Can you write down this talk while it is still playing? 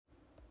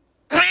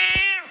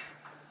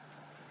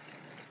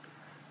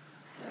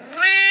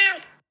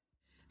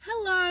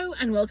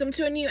and welcome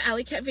to a new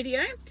Alley Cat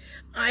video.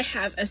 I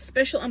have a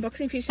special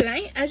unboxing for you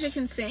today. As you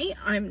can see,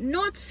 I'm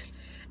not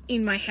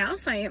in my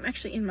house. I am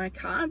actually in my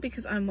car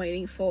because I'm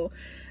waiting for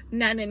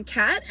Nan and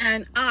Cat,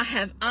 and I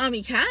have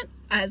Army Cat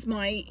as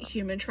my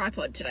human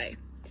tripod today.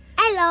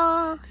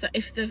 Hello. So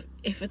if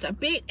it's a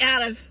bit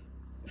out of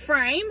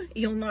frame,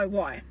 you'll know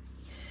why.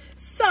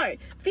 So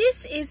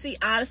this is the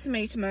Artist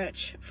Made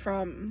merch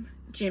from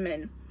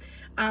Jimin.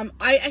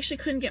 I actually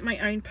couldn't get my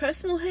own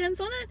personal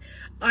hands on it.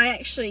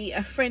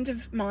 A friend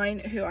of mine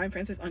who I'm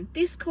friends with on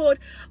Discord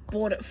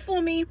bought it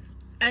for me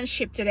and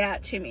shipped it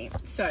out to me.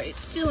 So it's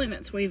still in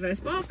its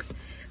Weverse box,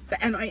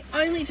 and I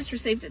only just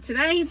received it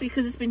today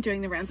because it's been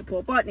doing the rounds of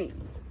Port Botany.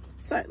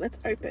 So let's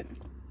open.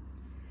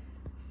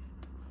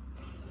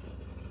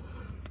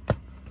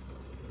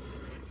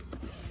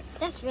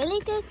 That's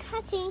really good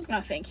cutting.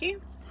 Oh, thank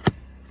you.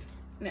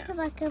 Now, You're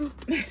welcome.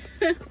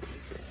 all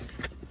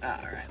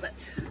right,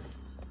 let's.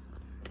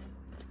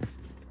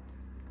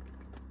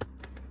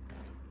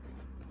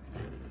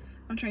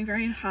 I'm trying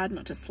very hard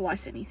not to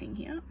slice anything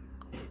here.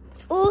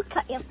 Or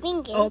cut your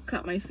fingers. Or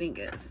cut my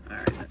fingers. All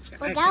right, let's go.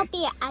 Well, okay. that would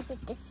be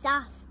a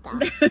disaster.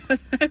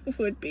 That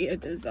would be a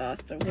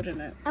disaster,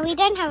 wouldn't it? And we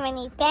don't have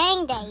any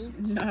Band-Aids.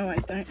 No, I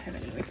don't have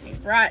any with me.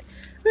 Right,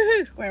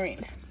 woohoo, we're in.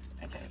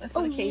 Okay, let's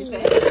put the keys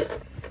yeah. there.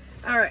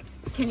 All right,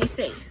 can you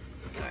see?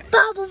 All right.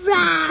 Bubble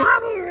wrap.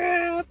 Bubble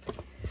wrap.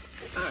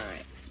 All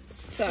right,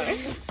 so.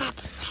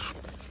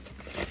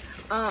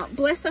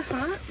 Bless her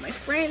heart, my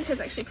friend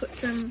has actually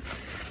put a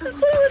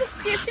little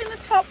gift in the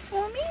top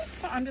for me.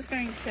 So I'm just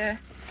going to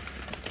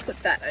put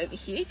that over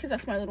here because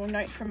that's my little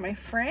note from my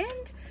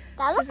friend.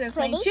 That She says,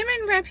 "May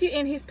Jimin wrap you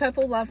in his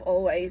purple love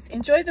always.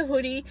 Enjoy the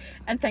hoodie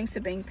and thanks for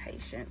being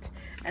patient."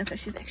 And so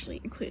she's actually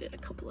included a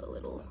couple of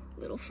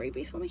little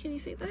freebies for me. Can you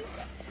see those?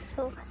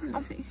 Oh,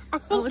 Let's see. I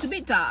think, It's a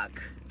bit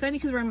dark. It's only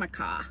because we're in my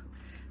car.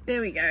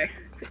 There we go.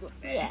 Quick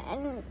look there. yeah,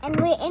 and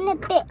we're in a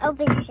bit of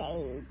a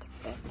shade.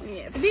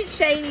 Yeah, it's a bit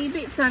shady, a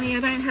bit sunny. I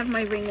don't have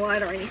my ring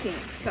light or anything,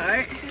 so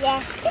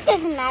Yeah, it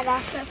doesn't matter.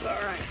 that's all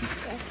right.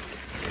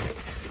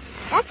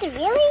 That's a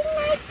really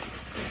nice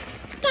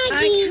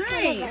baggie.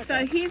 Okay,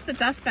 so here's the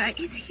dust bag.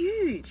 It's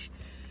huge.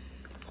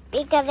 It's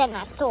bigger than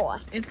I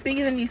thought. It's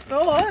bigger than you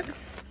thought.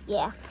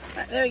 Yeah.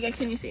 Right, there we go.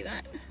 Can you see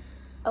that?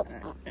 Oh,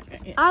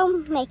 Yeah. I'll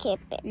make it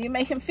big. You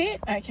make them fit?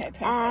 Okay,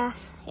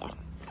 perfect. Yeah.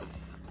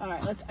 All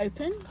right, let's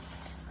open.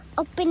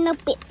 Open.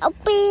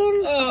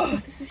 Oh,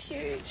 this is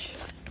huge.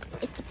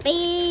 It's a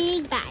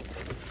big bag.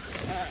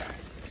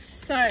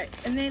 So,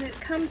 and then it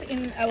comes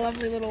in a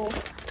lovely little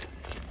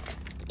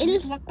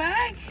It Ziploc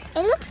bag.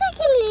 looks like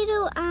a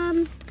little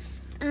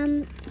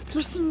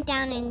dressing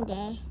down in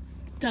there.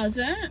 Does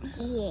it?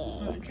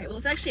 Yeah. Okay, well,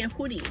 it's actually a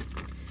hoodie.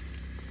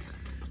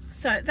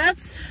 So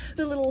that's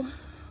the little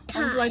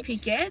envelope you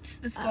get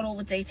that's got all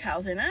the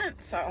details in it.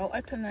 So I'll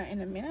open that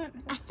in a minute.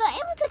 I thought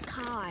it was a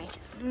card.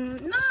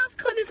 No, it's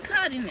got this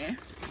card in there.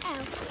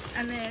 Oh.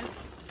 And then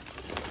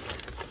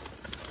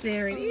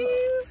there it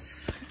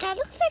is. That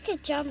looks like a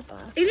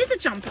jumper. It is a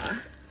jumper.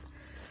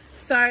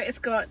 So it's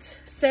got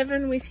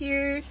 7 with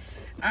you.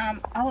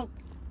 I'll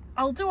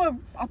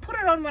put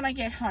it on when I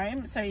get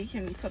home so you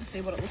can sort of see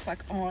what it looks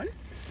like on.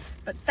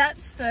 But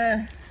that's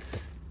the.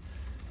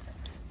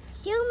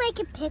 She'll make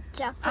a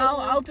picture for you.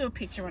 I'll do a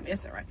picture on it.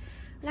 It's all right.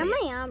 So, Now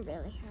my arm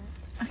really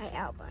hurts. My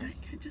elbow.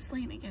 okay, just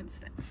lean against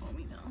that for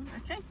me now.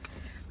 Okay.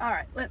 All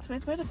right. Where's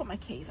where to put my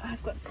keys?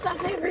 I've got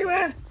stuff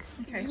everywhere.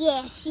 Okay.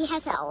 Yeah, she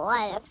has a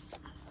lot of stuff.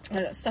 I've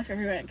got stuff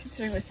everywhere.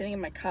 Considering we're sitting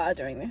in my car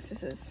doing this,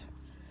 it's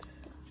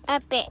A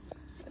bit.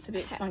 a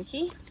bit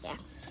funky. Yeah.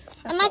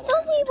 That's And I all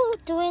thought right. we were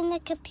doing the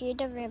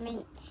computer room.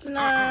 And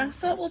No, I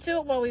thought we'll do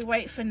it while we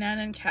wait for Nan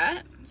and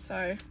Cat. So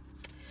I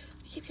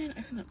keep going to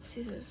open up the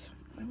scissors.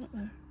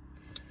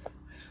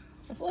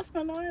 I've lost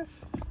my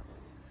knife.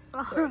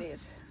 There it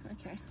is.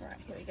 Okay, right,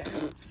 here we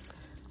go.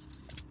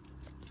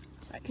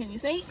 Right, can you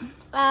see?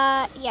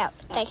 yeah,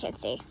 they can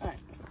see. Alright.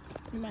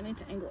 You might need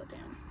to angle it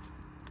down.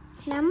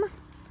 Now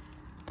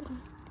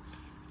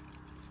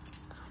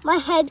my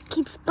head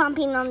keeps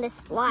bumping on this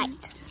light.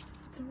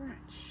 It's alright.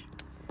 Shh.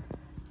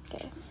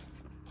 Okay.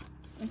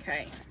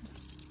 Okay.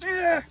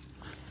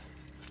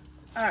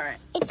 Alright.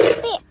 It's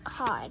a bit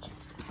hard.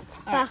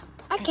 Alright. But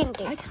I can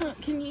do I it.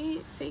 can't, can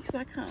you see? Because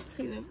I can't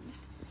see the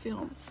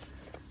film.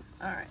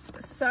 Alright,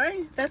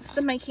 so that's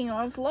the making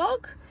of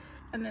vlog.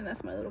 And then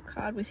that's my little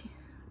card with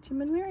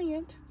Jimin wearing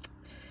it.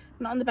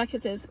 And on the back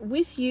it says,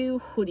 "With you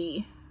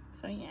hoodie."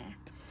 So yeah.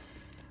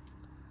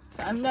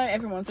 So I know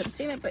everyone's sort of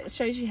seen it, but it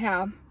shows you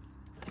how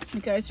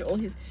it goes through all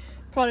his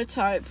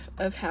prototype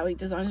of how he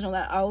designs and all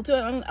that. I'll do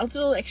an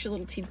extra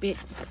little tidbit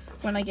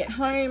when I get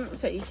home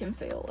so you can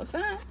see all of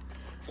that.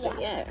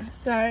 But yeah,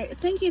 so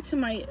thank you to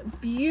my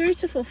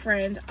beautiful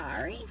friend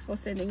Ari for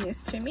sending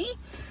this to me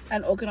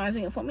and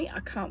organising it for me. I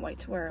can't wait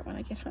to wear it when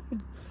I get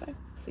home. So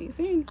see you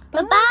soon.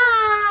 Bye.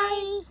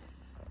 Bye-bye.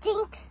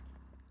 Jinx.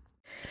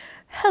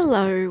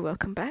 Hello,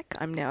 welcome back.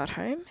 I'm now at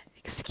home.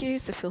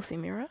 Excuse the filthy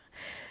mirror.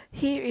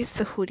 Here is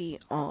the hoodie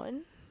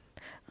on.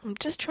 I'm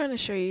just trying to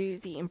show you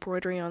the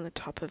embroidery on the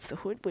top of the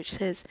hood, which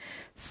says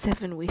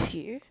 7 with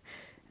you.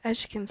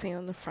 As you can see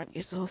on the front,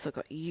 it's also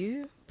got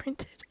you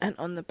printed, and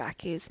on the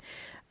back is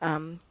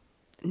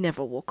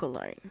never walk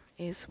alone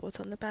is what's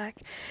on the back.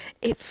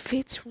 It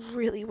fits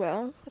really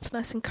well. It's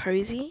nice and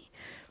cozy.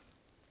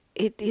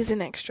 It is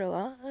an extra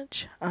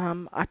large.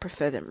 I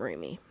prefer them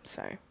roomy,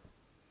 so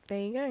there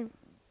you go.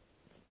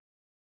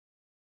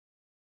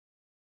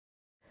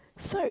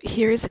 So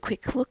here is a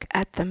quick look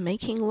at the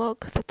making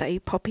log that they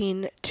pop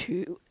in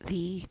to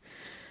the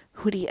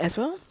hoodie as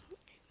well.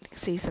 You can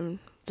see some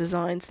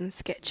designs and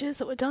sketches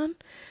that were done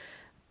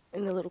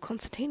in the little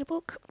concertina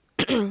book.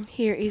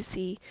 Here is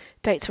the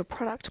dates for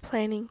product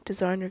planning,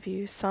 design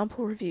review,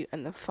 sample review,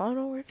 and the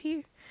final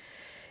review.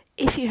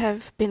 If you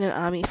have been an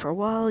ARMY for a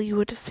while, you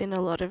would have seen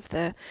a lot of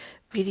the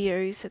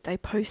videos that they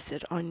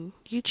posted on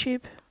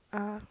YouTube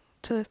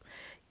to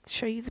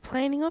show you the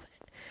planning of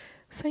it.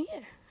 So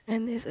yeah,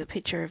 and there's a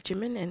picture of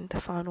Jimin and the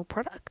final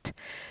product.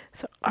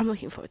 So I'm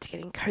looking forward to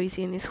getting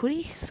cozy in this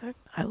hoodie, so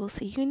I will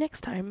see you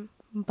next time.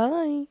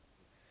 Bye!